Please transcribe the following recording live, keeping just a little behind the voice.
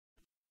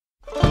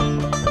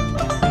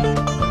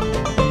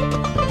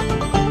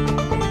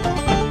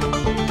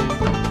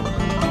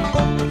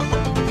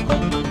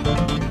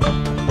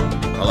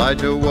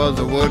Elijah was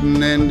a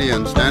wooden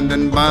Indian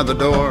standing by the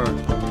door.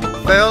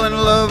 Fell in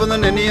love with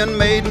an Indian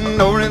maiden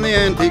over in the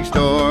antique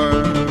store.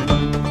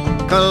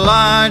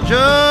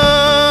 Elijah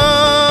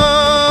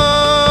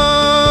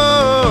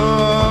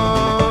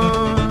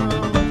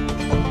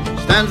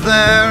stands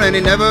there and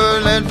he never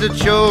lets it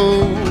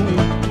show,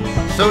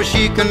 so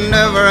she can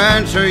never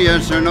answer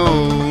yes or no.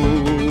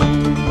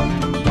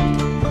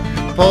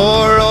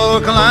 Poor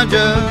old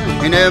Elijah,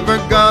 he never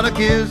got a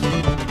kiss.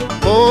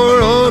 Poor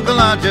old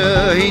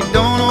Elijah, he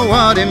don't know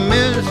what he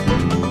missed.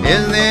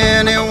 Is there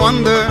any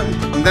wonder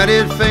that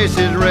his face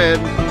is red?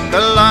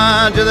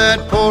 Elijah,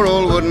 that poor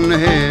old wooden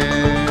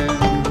head.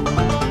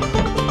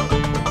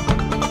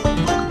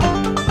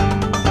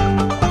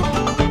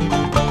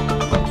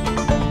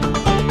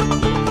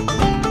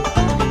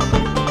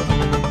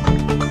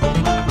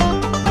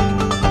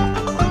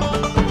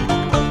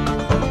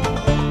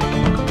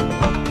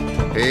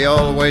 He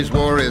always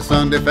wore his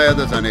Sunday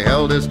feathers and he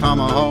held his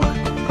tomahawk.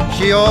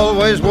 She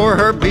always wore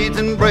her beads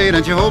and braid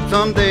and she hoped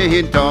someday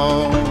he'd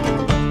talk.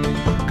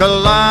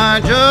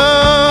 Elijah,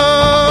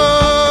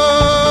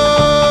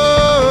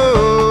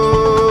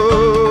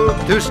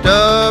 too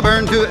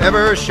stubborn to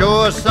ever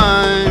show a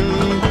sign,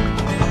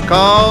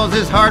 'cause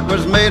his heart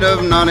was made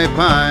of knotty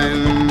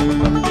pine.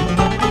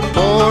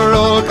 Poor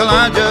old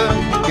Elijah,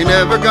 he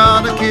never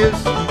got a kiss.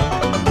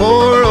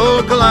 Poor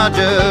old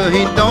Elijah,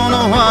 he don't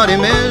know what he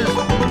missed.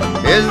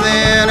 Is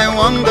there any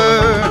wonder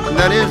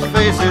that his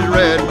face is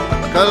red?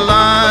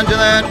 Elijah,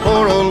 that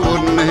poor old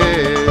wooden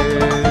head.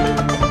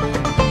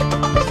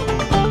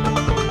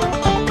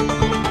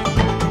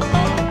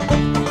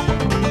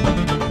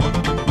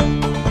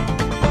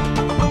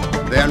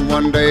 Then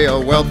one day a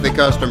wealthy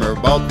customer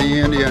bought the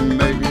Indian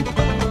maiden.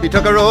 He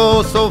took her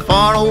oh so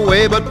far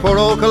away, but poor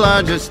old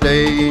Elijah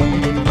stayed.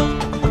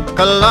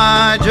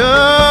 Elijah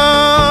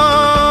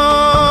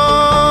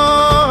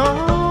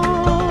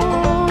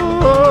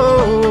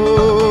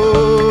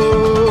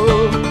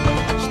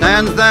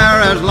stands there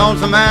as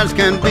lonesome as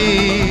can be,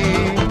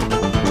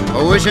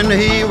 wishing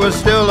he was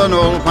still an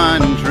old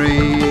pine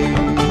tree.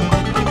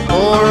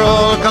 Poor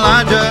old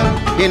Elijah,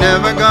 he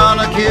never got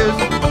a kiss.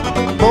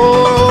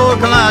 Poor old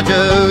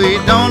Elijah, he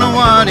don't know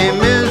what he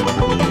missed.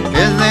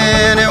 Is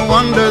there any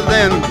wonder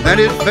then that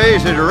his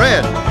face is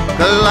red?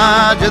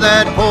 Elijah,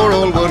 that poor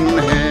old wooden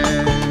head.